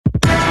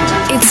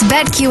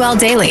BetQL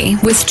Daily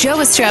with Joe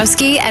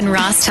Ostrowski and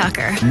Ross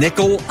Tucker.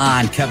 Nickel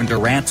on Kevin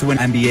Durant to win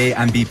NBA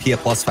MVP at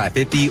plus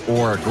 550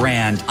 or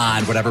 $1,000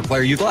 on whatever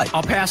player you'd like.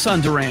 I'll pass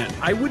on Durant.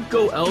 I would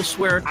go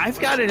elsewhere. I've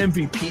got an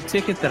MVP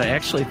ticket that I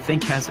actually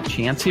think has a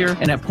chance here.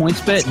 And at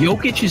PointsBet,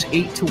 Jokic is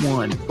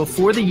 8-1.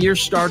 Before the year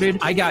started,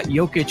 I got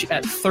Jokic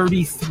at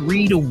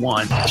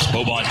 33-1.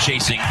 Boban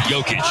chasing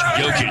Jokic.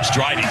 Jokic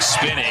driving,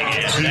 spinning,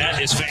 and that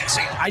is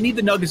fancy. I need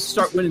the Nuggets to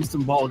start winning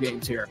some ball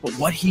games here. But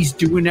what he's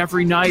doing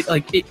every night,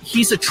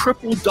 he's a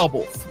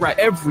triple-double threat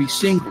every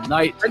single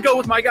night. I'd go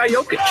with my guy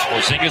Jokic.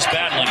 Porzingis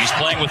battling. He's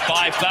playing with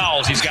 5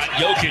 fouls. He's got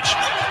Jokic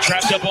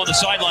trapped up on the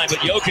sideline, but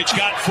Jokic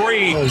got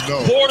free. Oh,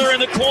 no. Porter in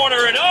the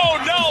corner, and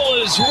no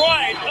is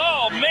right.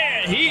 Oh,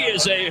 man, he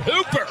is a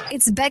hooper.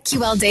 It's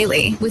BetQL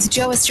Daily with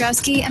Joe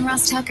Ostrowski and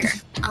Ross Tucker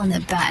on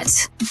the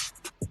Bet.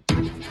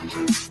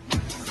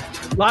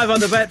 Live on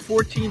the Bet,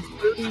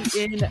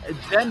 1430 in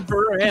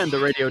Denver and the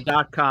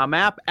radio.com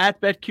app. At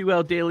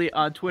BetQL Daily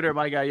on Twitter,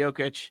 my guy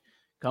Jokic.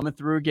 Coming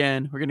through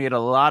again. We're going to get a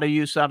lot of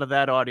use out of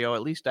that audio.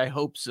 At least I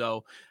hope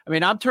so. I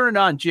mean, I'm turning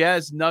on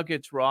Jazz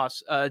Nuggets,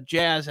 Ross.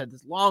 Jazz had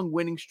this long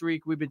winning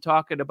streak. We've been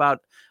talking about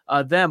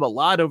them a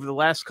lot over the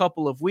last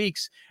couple of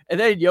weeks. And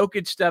then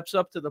Jokic steps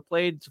up to the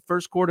plate. It's the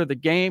first quarter of the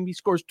game. He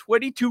scores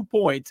 22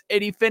 points,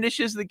 and he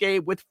finishes the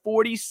game with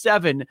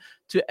 47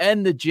 to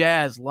end the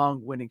Jazz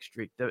long winning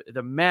streak.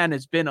 The man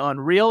has been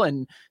unreal,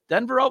 and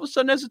Denver all of a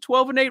sudden has a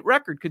 12-8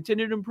 record.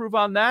 Continue to improve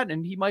on that,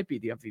 and he might be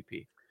the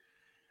MVP.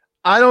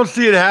 I don't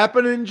see it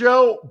happening,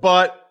 Joe,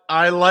 but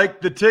I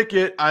like the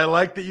ticket. I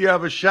like that you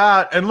have a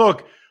shot. And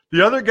look,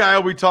 the other guy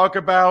we talk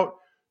about,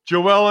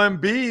 Joel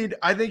Embiid,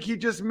 I think he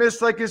just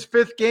missed like his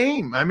 5th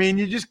game. I mean,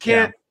 you just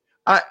can't.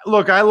 Yeah.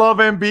 I love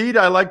Embiid.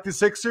 I like the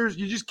Sixers.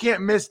 You just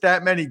can't miss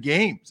that many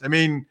games. I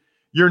mean,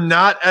 you're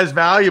not as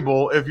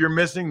valuable if you're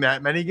missing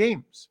that many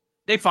games.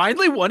 They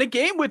finally won a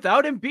game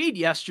without Embiid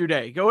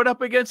yesterday, going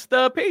up against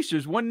the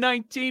Pacers,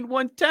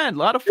 119-110. A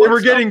lot of fun. They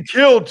were getting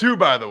killed too,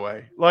 by the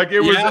way. Like it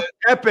was an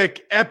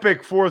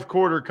epic fourth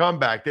quarter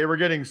comeback. They were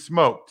getting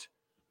smoked.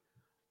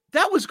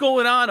 That was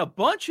going on a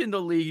bunch in the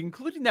league,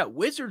 including that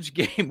Wizards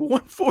game,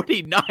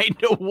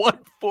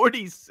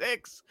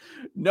 149-146.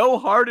 No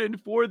Harden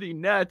for the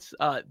Nets.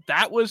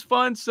 That was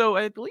fun. So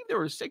I believe there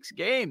were 6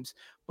 games,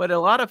 but a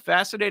lot of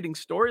fascinating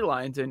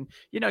storylines. And,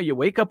 you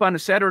wake up on a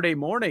Saturday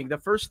morning, the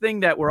first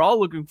thing that we're all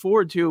looking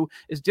forward to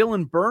is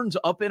Dylan Burns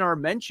up in our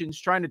mentions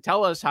trying to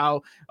tell us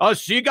how,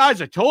 see,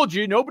 guys, I told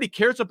you, nobody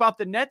cares about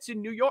the Nets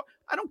in New York.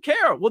 I don't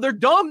care. Well, they're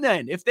dumb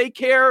then. If they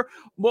care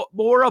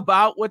more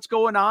about what's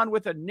going on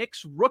with a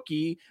Knicks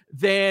rookie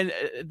than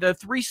the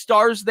 3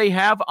 stars they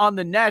have on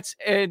the Nets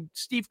and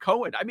Steve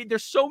Cohen. I mean,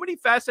 there's so many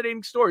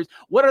fascinating stories.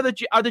 Are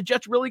the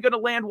Jets really going to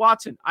land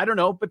Watson? I don't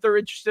know, but they're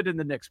interested in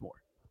the Knicks more.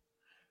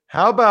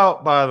 How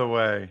about, by the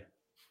way,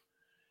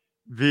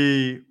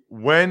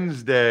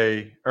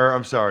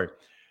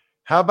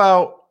 how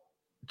about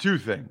 2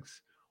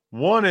 things?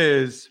 One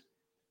is,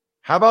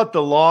 how about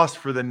the loss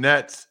for the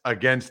Nets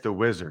against the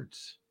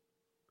Wizards?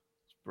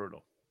 It's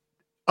brutal.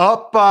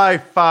 Up by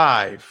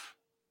 5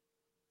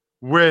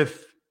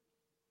 with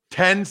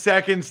 10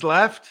 seconds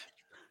left.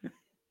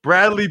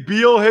 Bradley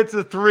Beal hits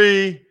a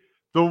 3.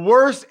 The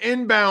worst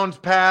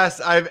inbounds pass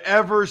I've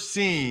ever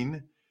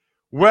seen.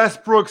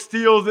 Westbrook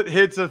steals it,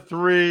 hits a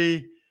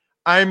 3.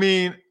 I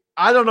mean,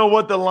 I don't know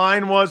what the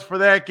line was for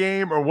that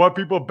game or what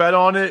people bet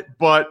on it,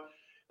 but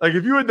like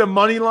if you had the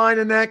money line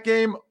in that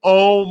game,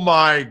 oh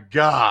my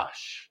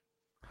gosh.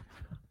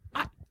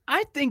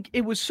 I think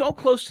it was so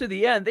close to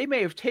the end, they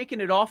may have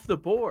taken it off the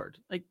board.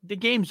 Like the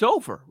game's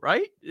over,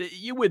 right?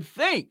 You would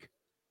think.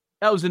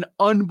 That was an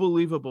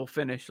unbelievable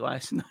finish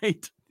last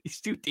night.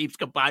 These 2 teams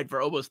combined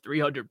for almost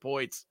 300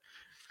 points.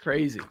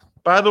 Crazy.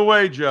 By the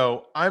way,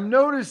 Joe, I'm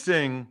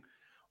noticing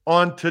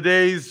on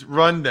today's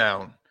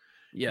rundown,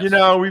 yes,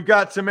 we've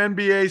got some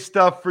NBA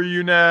stuff for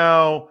you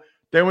now.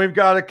 Then we've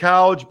got a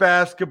college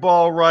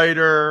basketball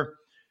writer.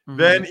 Mm-hmm.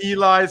 Then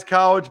Eli's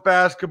college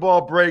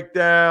basketball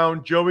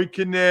breakdown. Joey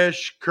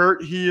Knish,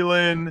 Kurt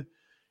Heelan.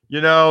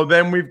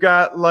 Then we've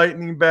got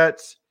lightning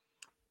bets.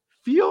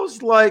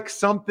 Feels like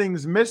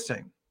something's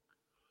missing.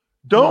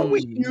 Don't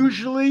we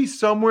usually,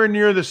 somewhere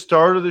near the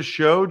start of the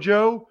show,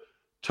 Joe,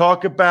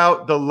 talk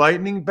about the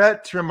lightning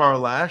bets from our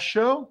last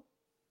show?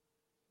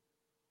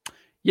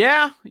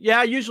 Yeah,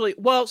 usually.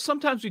 Well,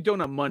 sometimes we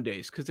don't on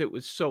Mondays because it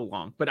was so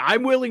long, but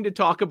I'm willing to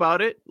talk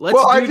about it.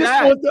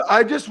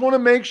 I just want to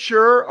make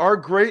sure our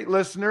great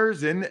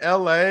listeners in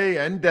LA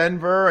and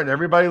Denver and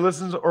everybody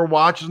listens or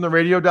watches on the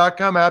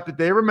radio.com app that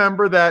they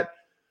remember that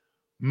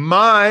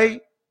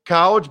my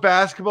college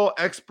basketball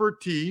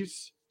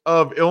expertise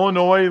of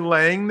Illinois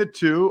laying the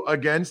 2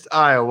 against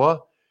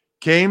Iowa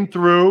came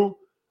through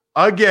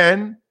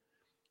again.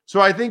 So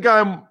I think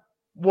I'm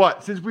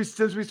since we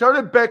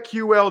started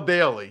BetQL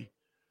Daily,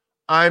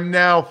 I'm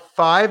now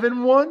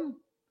 5-1,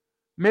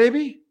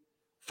 maybe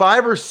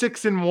 5 or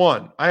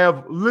 6-1. I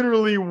have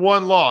literally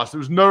 1 loss. It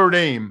was Notre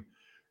Dame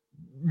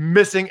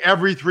missing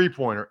every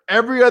 3-pointer.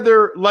 Every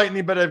other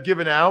lightning bet I've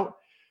given out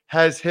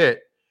has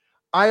hit.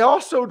 I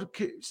also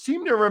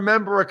seem to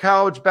remember a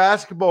college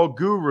basketball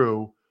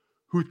guru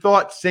who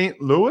thought St.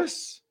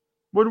 Louis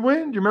would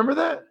win. Do you remember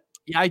that?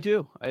 Yeah, I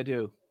do.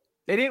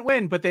 They didn't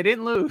win, but they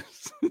didn't lose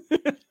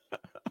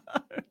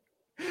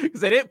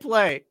because they didn't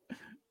play.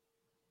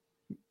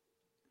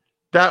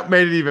 That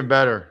made it even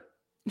better.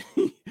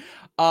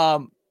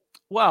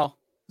 Well,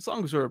 as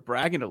long as we're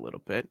bragging a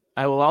little bit,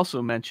 I will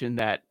also mention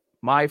that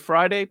my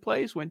Friday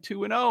plays went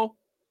 2-0.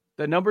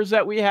 The numbers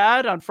that we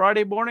had on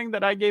Friday morning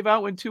that I gave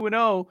out went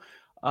 2-0.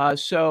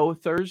 So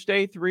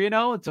Thursday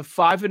 3-0. It's a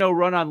 5-0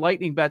 run on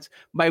Lightning Bets.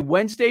 My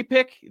Wednesday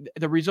pick,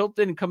 the result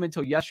didn't come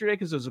until yesterday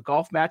because it was a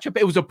golf matchup.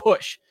 It was a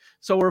push.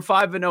 So we're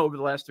 5-0 over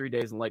the last 3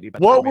 days in Lightning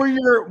Bets. What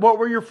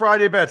were your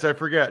Friday bets? I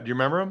forget. Do you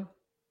remember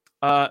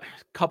them?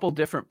 Couple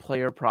different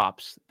player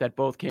props that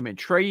both came in.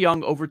 Trae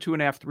Young over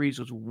 2.5 threes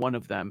was one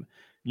of them.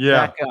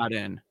 Yeah, that got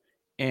in,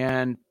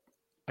 and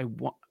I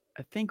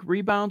think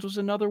rebounds was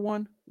another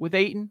one with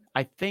Ayton.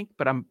 I think,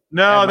 but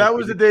that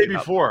was the day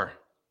before.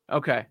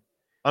 Okay,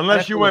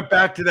 unless you went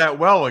back to that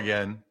well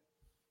again.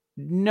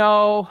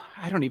 No,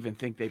 I don't even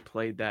think they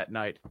played that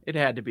night. It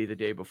had to be the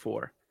day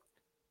before.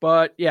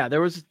 But yeah,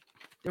 there was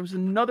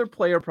another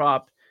player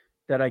prop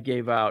that I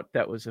gave out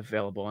that was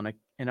available, and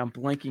I'm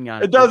blanking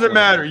on it. It doesn't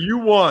matter. You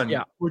won,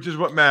 yeah, which is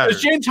what matters. It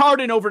was James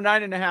Harden over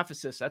 9.5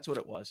 assists. That's what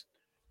it was.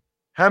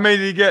 How many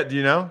did he get? Do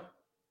you know?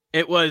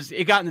 It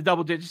got in the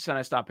double digits, and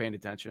I stopped paying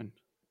attention.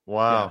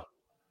 Wow,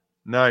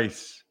 yeah.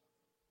 Nice.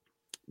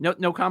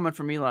 No comment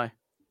from Eli.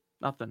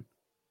 Nothing.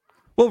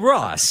 Well,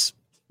 Ross,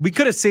 we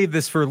could have saved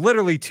this for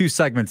literally 2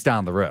 segments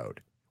down the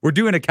road. We're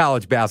doing a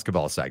college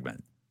basketball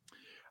segment.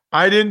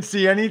 I didn't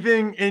see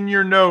anything in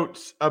your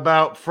notes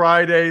about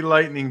Friday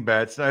Lightning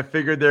Bets, and I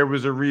figured there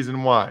was a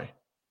reason why.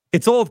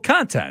 It's old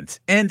content.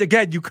 And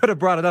again, you could have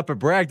brought it up and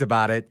bragged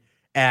about it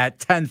at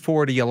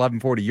 10:40,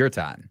 11:40 your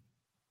time.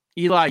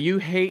 Eli, you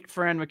hate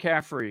Fran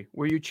McCaffrey.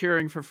 Were you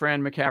cheering for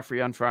Fran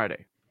McCaffrey on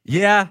Friday?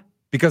 Yeah,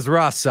 because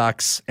Ross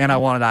sucks, and I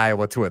wanted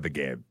Iowa to win the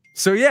game.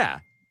 So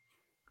yeah,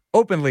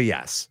 openly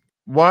yes.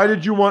 Why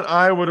did you want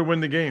Iowa to win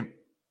the game?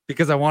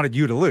 Because I wanted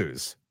you to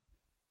lose.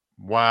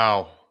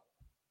 Wow.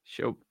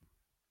 Sure.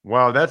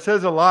 Wow, that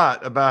says a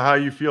lot about how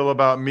you feel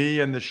about me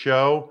and the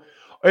show.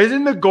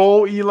 Isn't the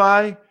goal,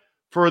 Eli,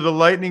 for the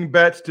Lightning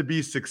Bets to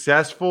be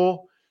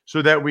successful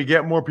so that we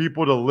get more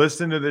people to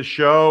listen to the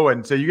show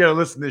and say, you got to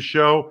listen to this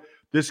show?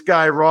 This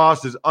guy,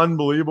 Ross, is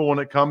unbelievable when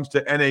it comes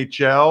to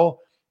NHL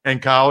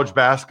and college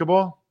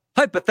basketball?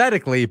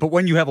 Hypothetically, but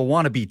when you have a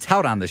wannabe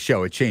tout on the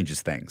show, it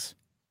changes things.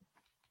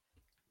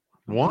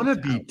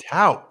 Wannabe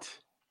tout?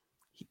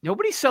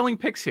 Nobody's selling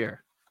picks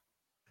here.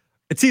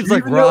 It seems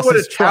like Ross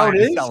is trying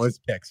to sell his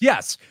picks.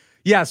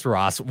 Yes,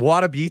 Ross.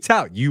 Wannabe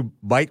tout. You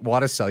might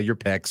want to sell your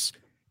picks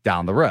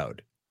down the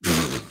road.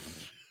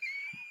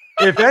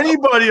 If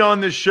anybody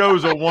on this show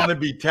is a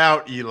wannabe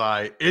tout,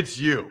 Eli, it's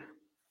you.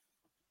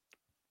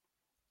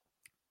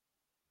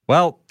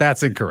 Well,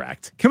 that's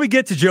incorrect. Can we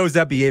get to Joe's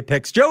NBA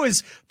picks? Joe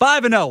is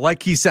 5-0,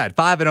 like he said,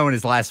 5-0 in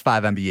his last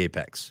 5 NBA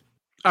picks.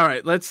 All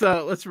right, let's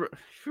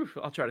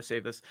I'll try to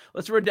save this.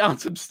 Let's run down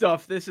some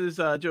stuff. This is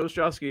Joe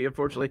Ostrowski,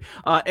 unfortunately,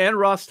 and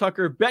Ross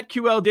Tucker.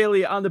 BetQL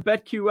Daily on the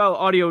BetQL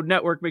Audio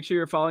Network. Make sure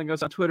you're following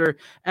us on Twitter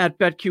at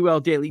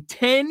BetQL Daily.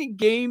 10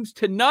 games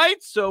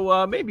tonight,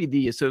 so maybe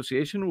the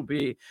association will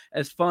be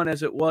as fun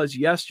as it was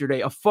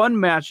yesterday. A fun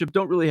matchup,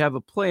 don't really have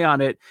a play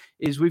on it,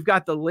 is we've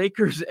got the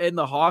Lakers and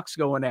the Hawks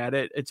going at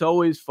it. It's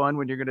always fun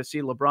when you're going to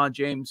see LeBron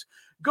James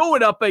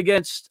going up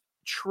against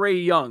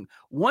Trae Young.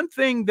 One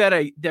thing that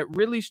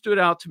really stood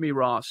out to me,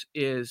 Ross,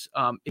 is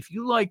if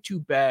you like to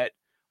bet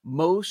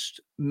most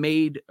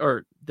made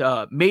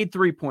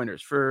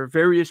 3-pointers for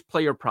various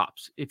player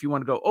props, if you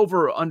want to go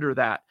over or under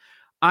that,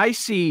 I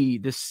see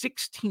the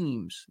 6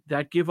 teams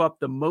that give up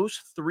the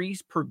most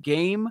threes per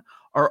game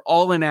are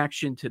all in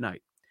action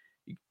tonight.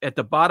 At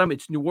the bottom,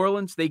 it's New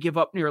Orleans. They give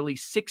up nearly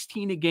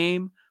 16 a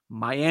game.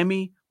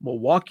 Miami,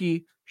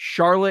 Milwaukee,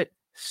 Charlotte,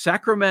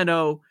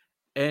 Sacramento,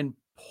 and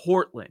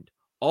Portland.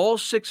 All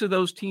 6 of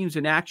those teams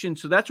in action.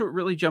 So that's what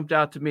really jumped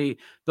out to me.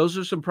 Those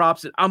are some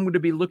props that I'm going to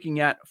be looking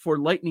at for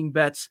Lightning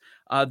Bets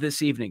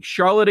this evening.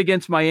 Charlotte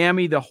against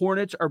Miami. The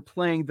Hornets are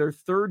playing their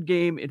 3rd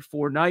game in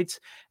 4 nights.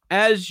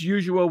 As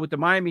usual with the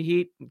Miami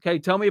Heat. Okay,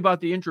 tell me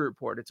about the injury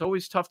report. It's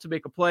always tough to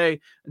make a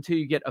play until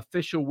you get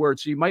official word.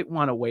 So you might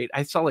want to wait.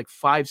 I saw like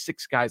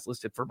 5-6 guys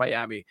listed for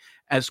Miami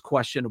as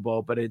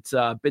questionable, but it's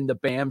been the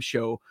Bam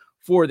show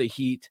for the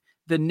Heat.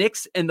 The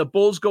Knicks and the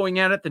Bulls going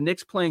at it. The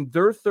Knicks playing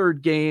their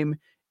 3rd game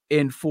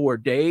in 4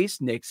 days.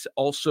 Knicks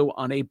also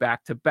on a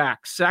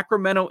back-to-back.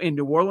 Sacramento and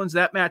New Orleans,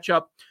 that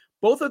matchup.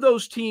 Both of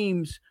those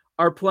teams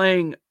are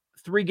playing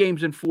 3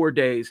 games in 4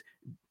 days.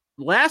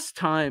 Last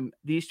time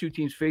these 2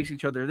 teams faced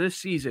each other this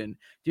season,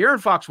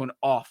 De'Aaron Fox went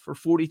off for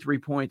 43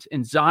 points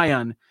and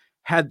Zion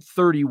had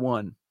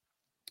 31.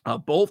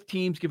 Both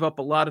teams give up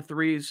a lot of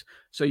threes,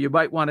 so you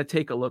might want to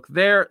take a look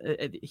there.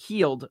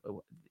 Hield,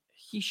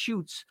 he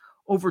shoots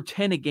over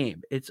 10 a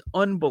game. It's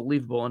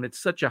unbelievable, and it's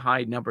such a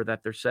high number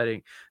that they're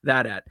setting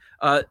that at.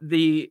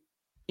 The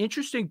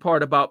interesting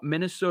part about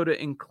Minnesota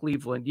and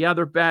Cleveland, yeah,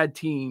 they're bad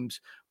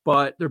teams,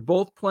 but they're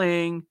both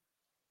playing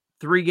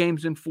 3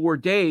 games in 4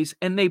 days,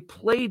 and they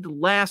played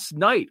last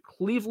night.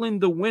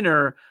 Cleveland, the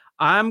winner.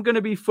 I'm going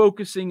to be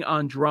focusing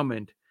on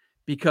Drummond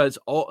because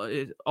all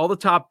the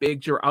top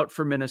bigs are out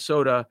for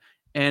Minnesota.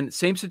 And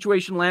same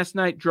situation last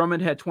night.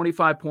 Drummond had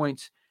 25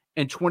 points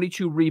and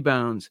 22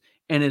 rebounds,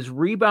 and his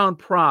rebound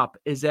prop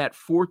is at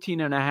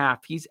 14.5.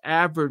 He's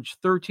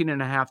averaged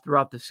 13.5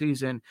 throughout the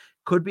season.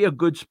 Could be a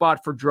good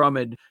spot for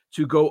Drummond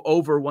to go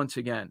over once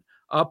again.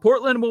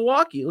 Portland and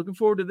Milwaukee, looking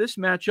forward to this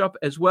matchup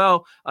as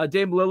well.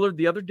 Dame Lillard,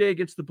 the other day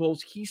against the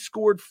Bulls, he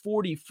scored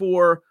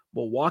 44.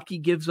 Milwaukee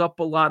gives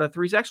up a lot of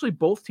threes. Actually,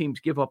 both teams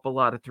give up a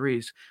lot of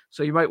threes,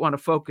 so you might want to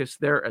focus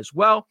there as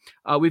well.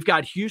 We've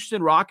got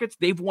Houston Rockets.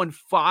 They've won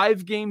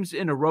 5 games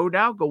in a row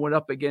now, going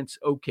up against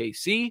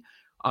OKC.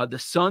 The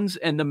Suns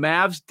and the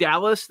Mavs,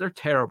 Dallas, they're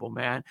terrible,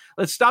 man.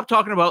 Let's stop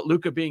talking about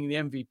Luka being the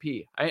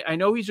MVP. I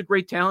know he's a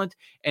great talent,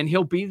 and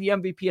he'll be the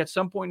MVP at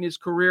some point in his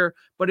career,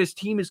 but his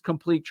team is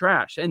complete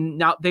trash. And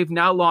now they've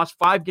lost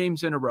 5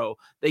 games in a row.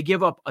 They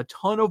give up a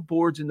ton of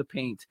boards in the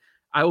paint.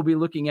 I will be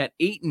looking at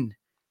Ayton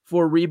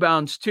for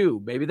rebounds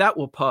too. Maybe that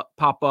will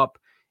pop up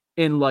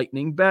in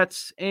lightning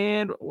bets.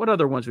 And what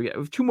other ones we got?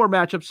 We have 2 more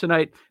matchups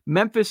tonight.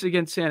 Memphis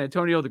against San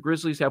Antonio. The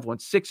Grizzlies have won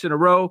 6 in a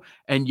row.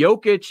 And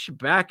Jokic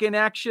back in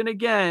action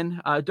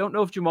again. I don't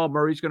know if Jamal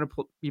Murray's going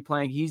to be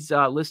playing. He's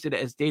listed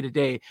as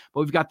day-to-day. But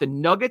we've got the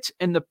Nuggets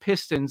and the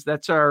Pistons.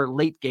 That's our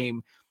late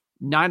game.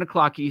 9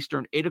 o'clock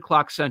Eastern, 8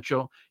 o'clock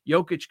Central.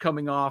 Jokic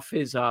coming off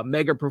his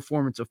mega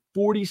performance of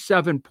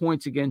 47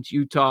 points against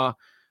Utah.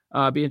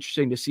 Be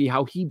interesting to see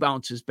how he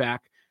bounces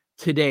back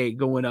today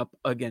going up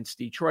against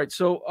Detroit.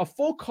 So a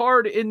full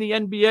card in the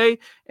NBA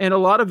and a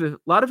lot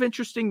of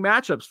interesting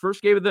matchups.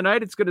 First game of the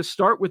night, it's going to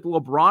start with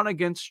LeBron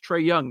against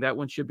Trae Young. That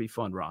one should be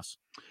fun, Ross.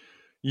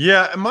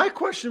 Yeah, and my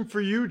question for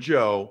you,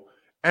 Joe,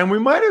 and we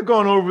might have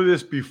gone over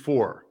this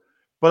before,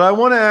 but I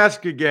want to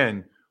ask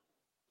again.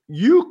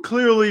 You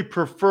clearly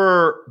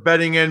prefer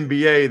betting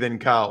NBA than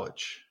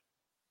college.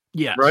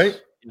 Yes.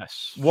 Right?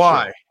 Yes.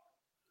 Why?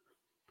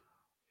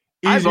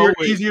 Sure.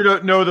 Easier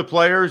to know the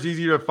players,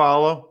 easier to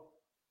follow.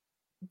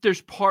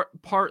 There's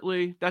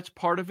partly that's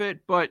part of it,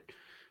 but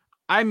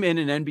I'm in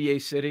an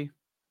NBA city.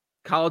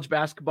 College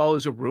basketball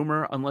is a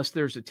rumor unless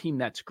there's a team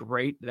that's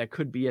great that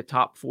could be a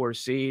top 4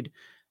 seed,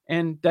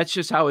 and that's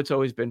just how it's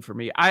always been for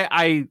me.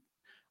 I'm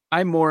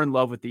more in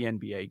love with the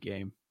NBA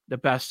game, the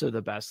best of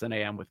the best, than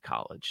I am with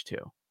college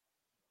too.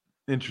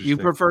 Interesting. You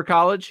prefer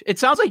college? It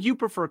sounds like you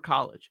prefer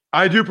college.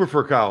 I do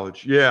prefer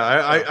college. Yeah,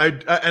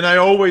 I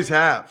always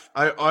have.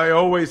 I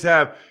always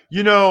have.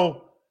 You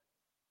know,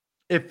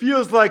 it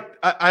feels like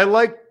I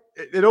like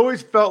it.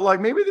 Always felt like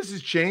maybe this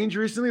has changed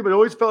recently, but it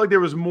always felt like there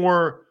was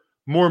more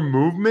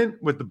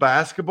movement with the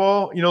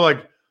basketball. You know,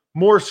 like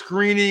more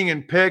screening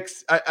and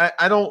picks.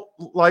 I don't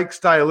like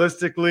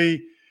stylistically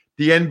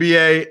the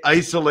NBA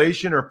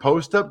isolation or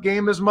post up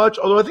game as much.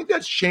 Although I think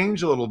that's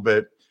changed a little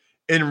bit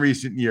in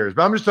recent years.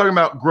 But I'm just talking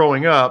about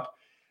growing up.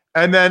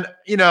 And then,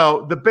 you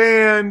know, the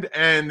band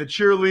and the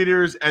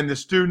cheerleaders and the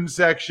student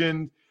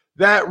section,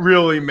 that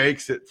really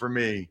makes it for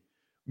me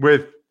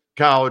with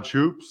college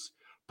hoops.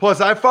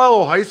 Plus, I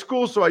follow high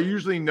school, so I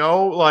usually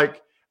know,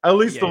 like, at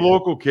least the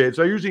local kids.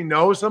 So I usually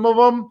know some of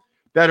them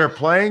that are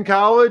playing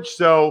college.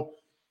 So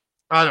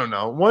I don't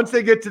know. Once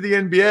they get to the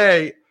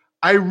NBA,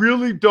 I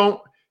really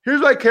don't.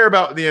 Here's what I care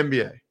about the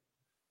NBA: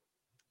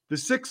 the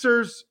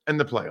Sixers and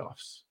the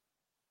playoffs.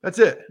 That's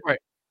it. Right.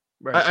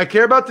 I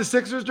care about the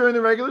Sixers during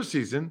the regular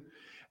season,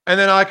 and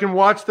then I can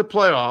watch the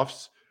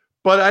playoffs.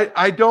 But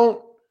I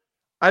don't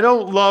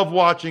love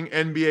watching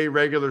NBA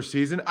regular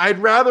season. I'd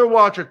rather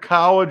watch a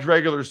college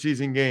regular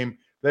season game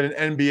than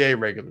an NBA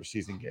regular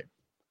season game.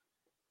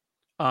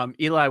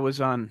 Eli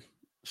was on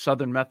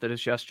Southern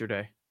Methodist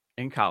yesterday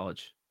in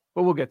college,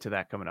 but we'll get to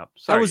that coming up.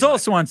 Sorry, I was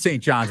also on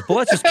St. John's, but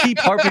let's just keep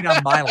harping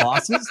on my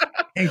losses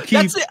and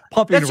keep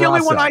pumping. That's the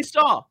only one I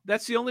saw.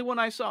 That's the only one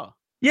I saw.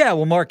 Yeah,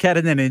 well, Marquette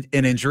had an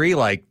injury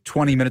like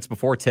 20 minutes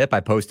before tip. I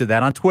posted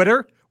that on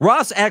Twitter.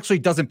 Ross actually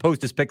doesn't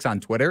post his picks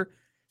on Twitter,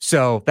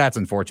 so that's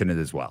unfortunate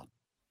as well.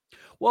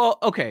 Well,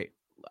 okay.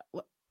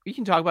 We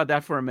can talk about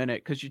that for a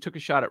minute because you took a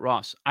shot at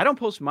Ross. I don't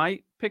post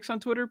my picks on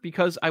Twitter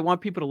because I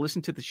want people to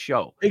listen to the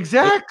show.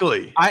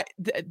 Exactly.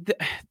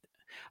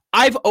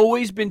 I've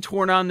always been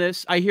torn on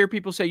this. I hear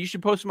people say you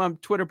should post them on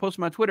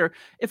Twitter,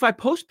 If I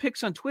post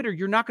picks on Twitter,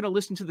 you're not going to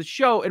listen to the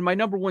show, and my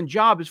number one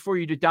job is for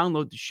you to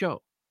download the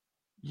show.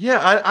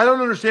 Yeah, I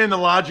don't understand the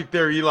logic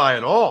there, Eli,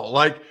 at all.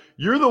 Like,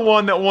 you're the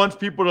one that wants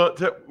people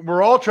to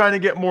we're all trying to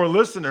get more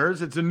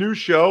listeners. It's a new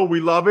show. We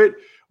love it.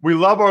 We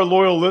love our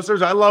loyal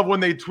listeners. I love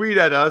when they tweet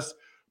at us.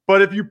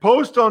 But if you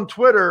post on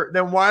Twitter,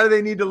 then why do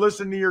they need to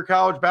listen to your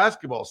college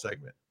basketball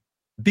segment?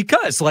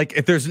 Because, like,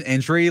 if there's an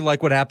injury,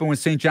 like what happened with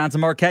St. John's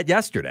and Marquette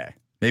yesterday,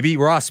 maybe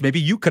Ross, maybe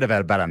you could have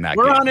had a bet on that.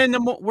 We're on in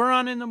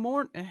the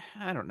morning.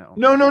 I don't know.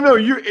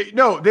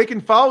 No. They can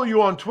follow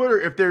you on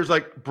Twitter if there's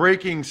like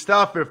breaking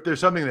stuff, if there's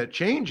something that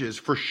changes,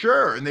 for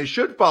sure, and they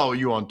should follow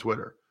you on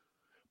Twitter.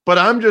 But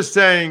I'm just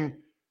saying,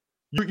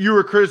 You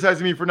were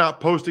criticizing me for not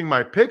posting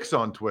my picks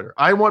on Twitter.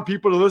 I want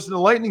people to listen to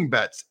Lightning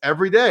Bets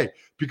every day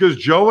because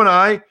Joe and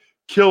I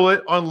kill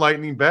it on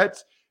Lightning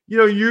Bets.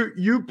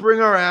 You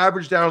bring our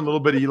average down a little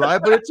bit, Eli,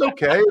 but it's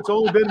okay. It's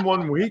only been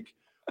 1 week.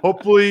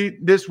 Hopefully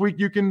this week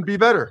you can be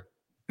better.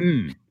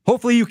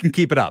 Hopefully you can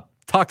keep it up.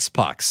 Tux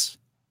Pucks,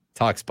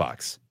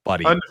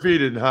 buddy.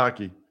 Undefeated in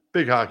hockey.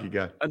 Big hockey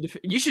guy.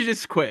 You should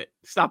just quit.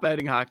 Stop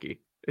adding hockey.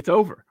 It's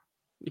over.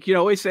 You can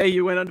always say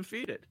you went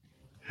undefeated.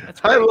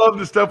 I love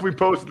the stuff we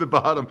post at the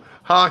bottom.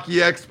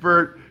 Hockey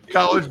expert,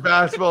 college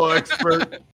basketball expert.